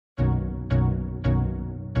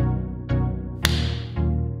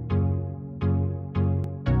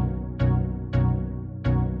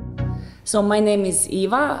So my name is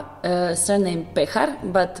Iva, surname Pehar,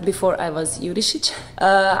 but before I was Jurisic.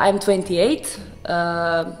 I'm 28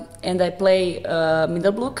 and I play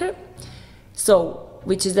middle blocker. So,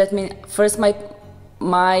 which is that mean first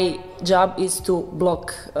my job is to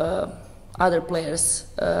block other players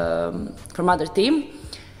from other team.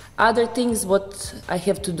 Other things what I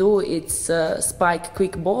have to do it's spike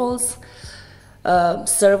quick balls,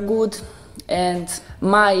 serve good. And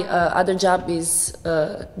my other job is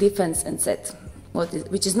defense and set,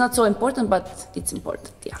 which is not so important, but it's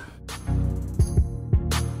important, yeah.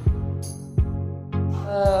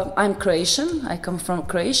 I'm Croatian, I come from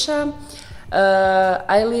Croatia.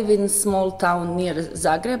 I live in a small town near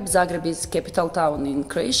Zagreb. Zagreb is capital town in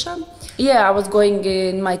Croatia. Yeah, I was going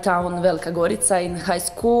in my town Velika Gorica in high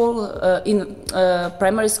school, in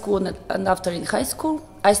primary school and after in high school.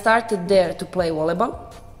 I started there to play volleyball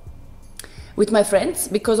with my friends,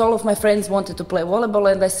 because all of my friends wanted to play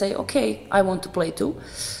volleyball, and I say, okay, I want to play too.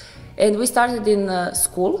 And we started in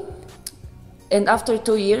school, and after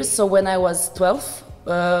 2 years, so when I was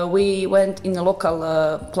 12, we went in a local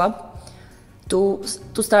club to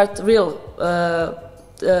start real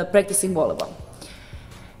practicing volleyball.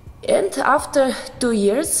 And after 2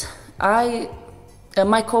 years,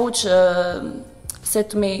 my coach said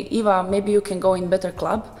to me, Iva, maybe you can go in better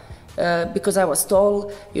club. Because I was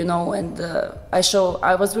tall, you know, and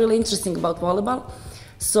I was really interested about volleyball.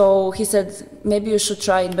 So he said, maybe you should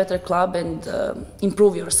try in better club and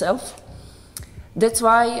improve yourself. That's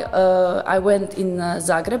why I went in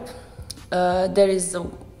Zagreb. There is the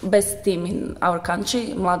best team in our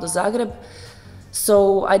country, Mlado Zagreb.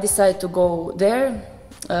 So I decided to go there.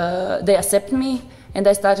 They accept me, and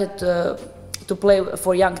I started to play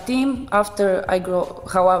for young team. After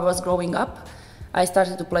how I was growing up, I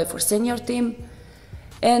started to play for senior team,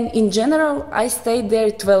 and in general I stayed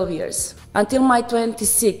there 12 years until my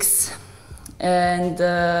 26, and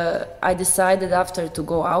I decided after to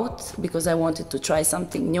go out because I wanted to try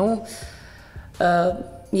something new.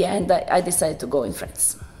 Yeah, and I decided to go in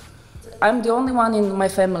France. I'm the only one in my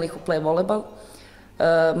family who play volleyball.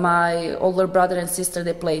 My older brother and sister,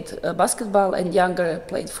 they played basketball, and younger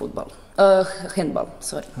played football. Handball,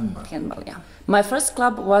 sorry. Handball, yeah. My first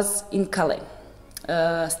club was in Calais.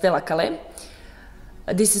 Stella Calais.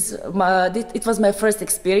 It was my first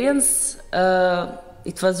experience.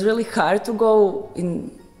 It was really hard to go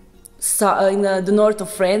in the north of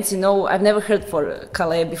France. You know, I've never heard for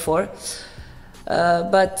Calais before,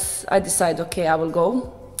 but I decided, okay, I will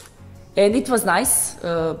go, and it was nice.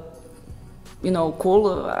 You know,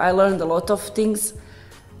 cool. I learned a lot of things,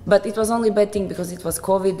 but it was only bad thing because it was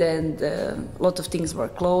COVID and a lot of things were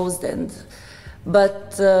closed and.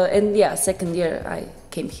 And yeah, second year I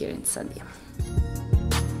came here in Sandia.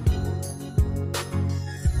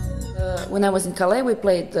 When I was in Calais, we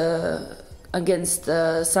played against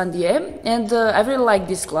Sandia, and I really liked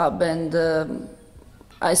this club. And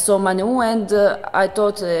I saw Manu, and I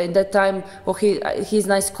thought at that time, oh, he's a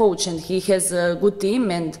nice coach, and he has a good team,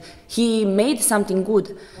 and he made something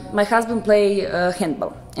good. My husband played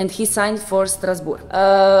handball, and he signed for Strasbourg.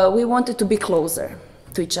 We wanted to be closer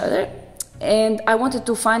to each other, and I wanted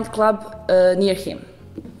to find club near him.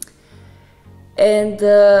 And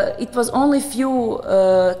it was only few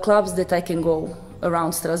clubs that I can go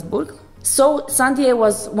around Strasbourg. So Sandia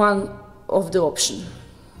was one of the options.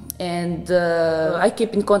 And I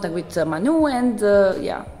kept in contact with Manu, and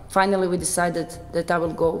yeah, finally we decided that I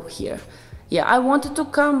will go here. Yeah, I wanted to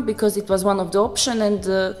come because it was one of the options,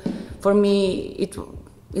 and for me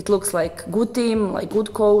it looks like good team, like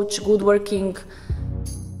good coach, good working.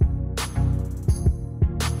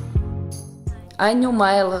 I knew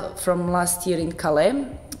Mael from last year in Calais.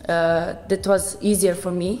 That was easier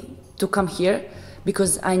for me to come here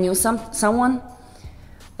because I knew someone.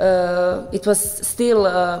 It was still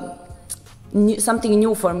something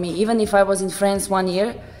new for me. Even if I was in France 1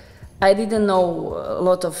 year, I didn't know a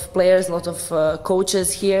lot of players, a lot of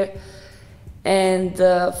coaches here. And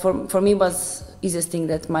for me it was easiest thing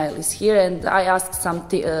that Mael is here. And I asked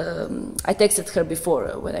I texted her before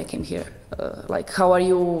when I came here. Like, how are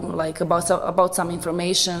you, like about some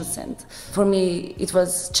informations. And for me it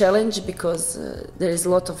was challenge because there is a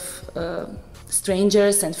lot of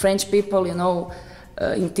strangers and French people, you know,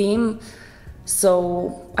 in team.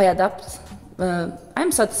 So I adapt.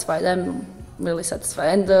 I'm satisfied, I'm really satisfied,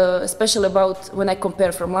 and especially about when I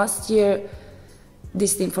compare from last year,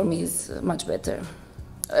 this team for me is much better.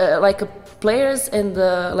 Like players and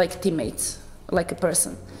like teammates, like a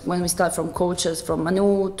person. When we start from coaches, from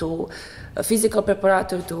Manu to a physical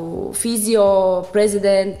preparator to physio,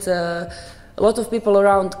 president, a lot of people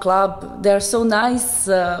around club, they are so nice.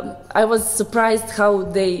 I was surprised how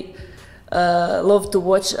they love to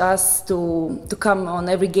watch us, to come on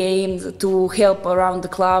every game, to help around the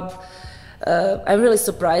club. I'm really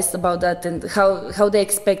surprised about that and how they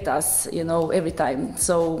expect us, you know, every time.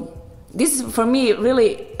 So this is for me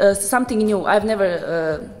really something new. I've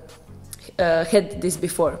never had this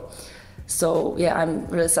before. So yeah, I'm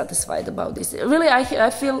really satisfied about this. Really, I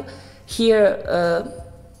feel here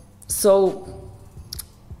so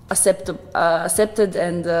accepted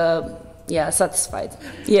and yeah, satisfied.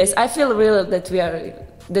 Yes, I feel really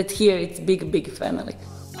that here it's big family.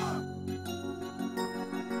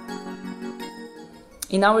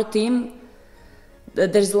 In our team,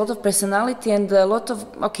 there's a lot of personality and a lot of,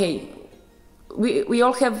 okay, we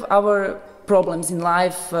all have our problems in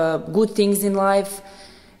life, good things in life,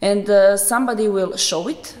 and somebody will show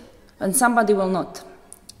it and somebody will not.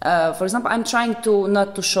 For example, I'm trying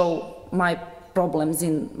not to show my problems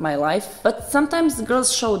in my life, but sometimes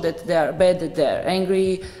girls show that they are bad, that they are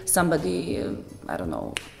angry, somebody, I don't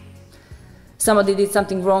know, somebody did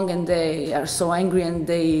something wrong and they are so angry and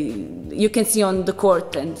you can see on the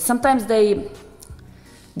court, and sometimes they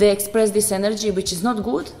express this energy which is not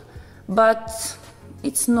good, but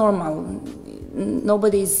it's normal.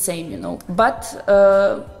 Nobody is same, you know. But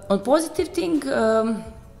on positive thing,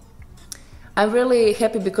 I'm really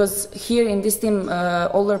happy because here in this team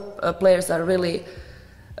older players are really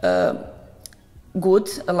good,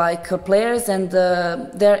 like players, and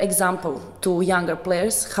they're example to younger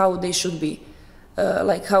players how they should be.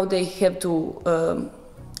 Like how they have to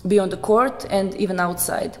be on the court and even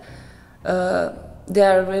outside. They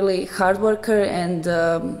are really hard worker and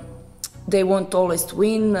they want always to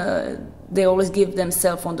win. They always give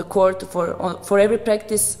themselves on the court for every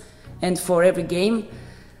practice and for every game.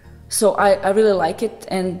 So I really like it,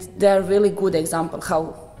 and they are really good example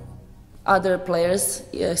how other players,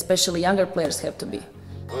 especially younger players, have to be.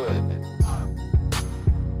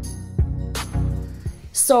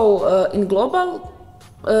 So in global,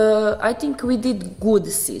 I think we did good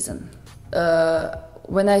season.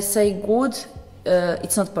 When I say good,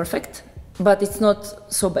 it's not perfect, but it's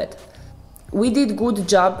not so bad. We did good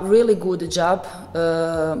job, really good job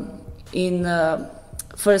in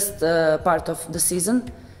first part of the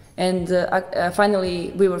season, and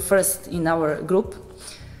finally we were first in our group.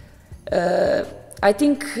 I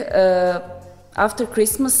think after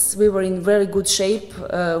Christmas we were in very good shape.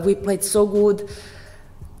 We played so good.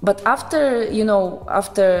 But after, you know,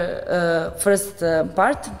 after first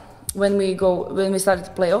part, when we started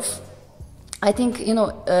to play off, I think, you know,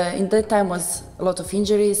 in that time was a lot of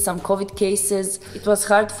injuries, some COVID cases. It was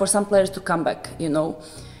hard for some players to come back, you know,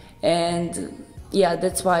 and yeah,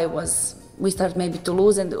 that's why we started maybe to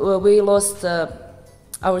lose, and we lost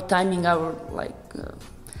our timing, our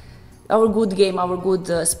good game, our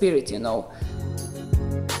good spirit, you know.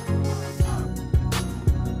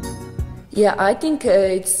 Yeah, I think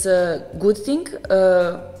it's a good thing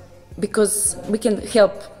because we can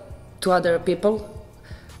help to other people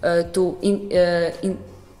to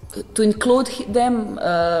include them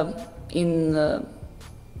in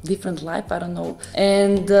different life, I don't know,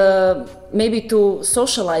 and maybe to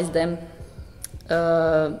socialize them,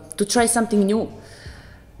 to try something new.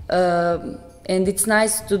 And it's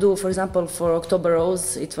nice to do, for example, for October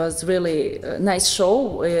Rose, it was really a nice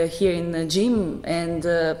show here in the gym, and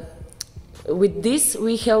with this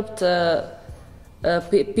we helped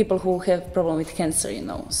people who have problem with cancer, you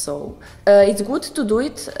know. So it's good to do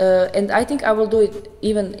it, and I think I will do it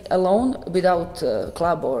even alone without a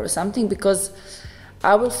club or something, because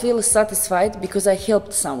I will feel satisfied because I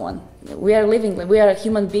helped someone. We are living, we are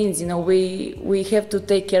human beings, you know. We have to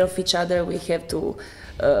take care of each other. We have to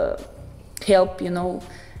help, you know,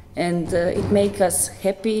 and it makes us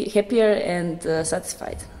happier and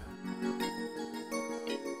satisfied.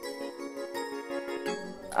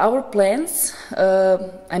 Our plans,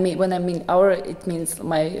 I mean, when I mean our, it means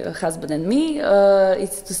my husband and me,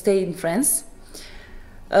 is to stay in France.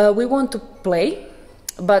 We want to play,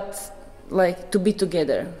 but like to be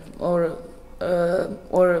together or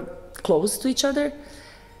close to each other.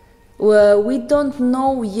 We don't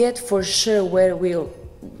know yet for sure where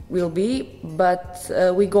we'll be, but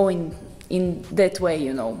we go in that way,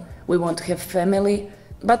 you know. We want to have family.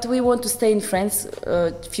 But we want to stay in France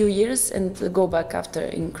a few years and go back after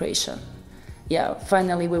in Croatia. Yeah,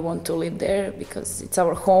 finally we want to live there because it's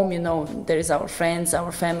our home, you know, there is our friends,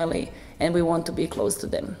 our family, and we want to be close to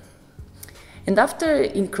them. And after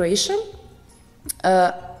in Croatia,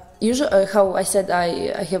 usually, how I said,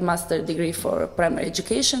 I have master degree for primary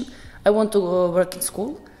education. I want to work in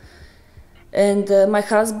school. And my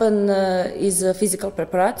husband is a physical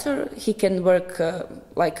preparator. He can work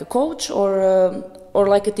like a coach or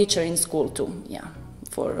like a teacher in school too. Yeah,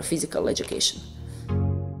 for physical education.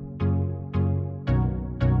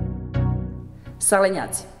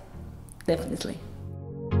 Salenjaci, definitely.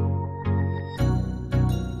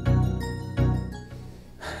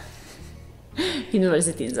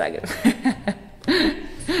 University in Zagreb.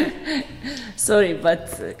 Sorry,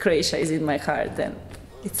 but Croatia is in my heart and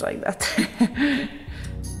it's like that.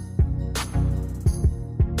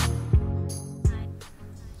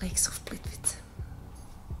 Lakes of Plitvice.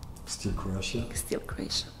 Still Croatia? Still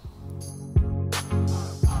Croatia.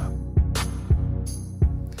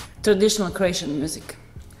 Traditional Croatian music.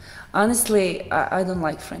 Honestly, I don't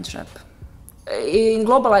like French rap. In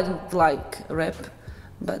global, I don't like rap,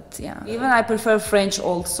 but yeah. Even I prefer French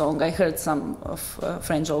old song. I heard some of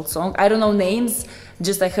French old song. I don't know names,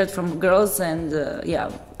 just I heard from girls, and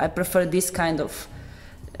yeah, I prefer this kind of.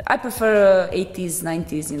 I prefer 80s,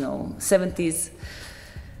 90s, you know, 70s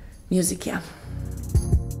music, yeah.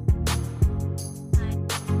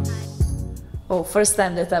 Oh, first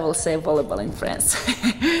time that I will say volleyball in France.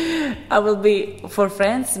 I will be for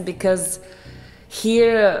France because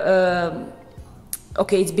here,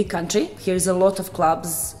 okay, it's big country. Here's a lot of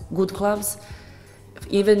clubs, good clubs,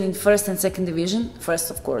 even in first and second division. First,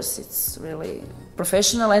 of course, it's really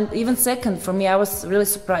professional, and even second, for me, I was really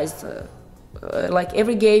surprised. Like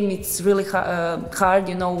every game, it's really hard.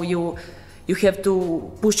 You know, you have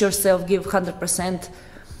to push yourself, give 100%.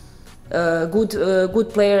 Good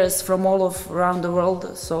players from all around the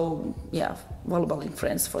world, so yeah, volleyball in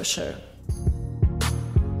France for sure.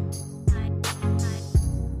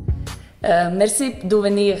 Merci de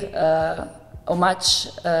venir au match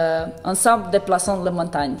ensemble déplaçons la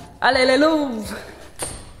montagne. Allez les Louves!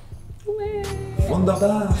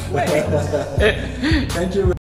 Wunderbar! Thank you.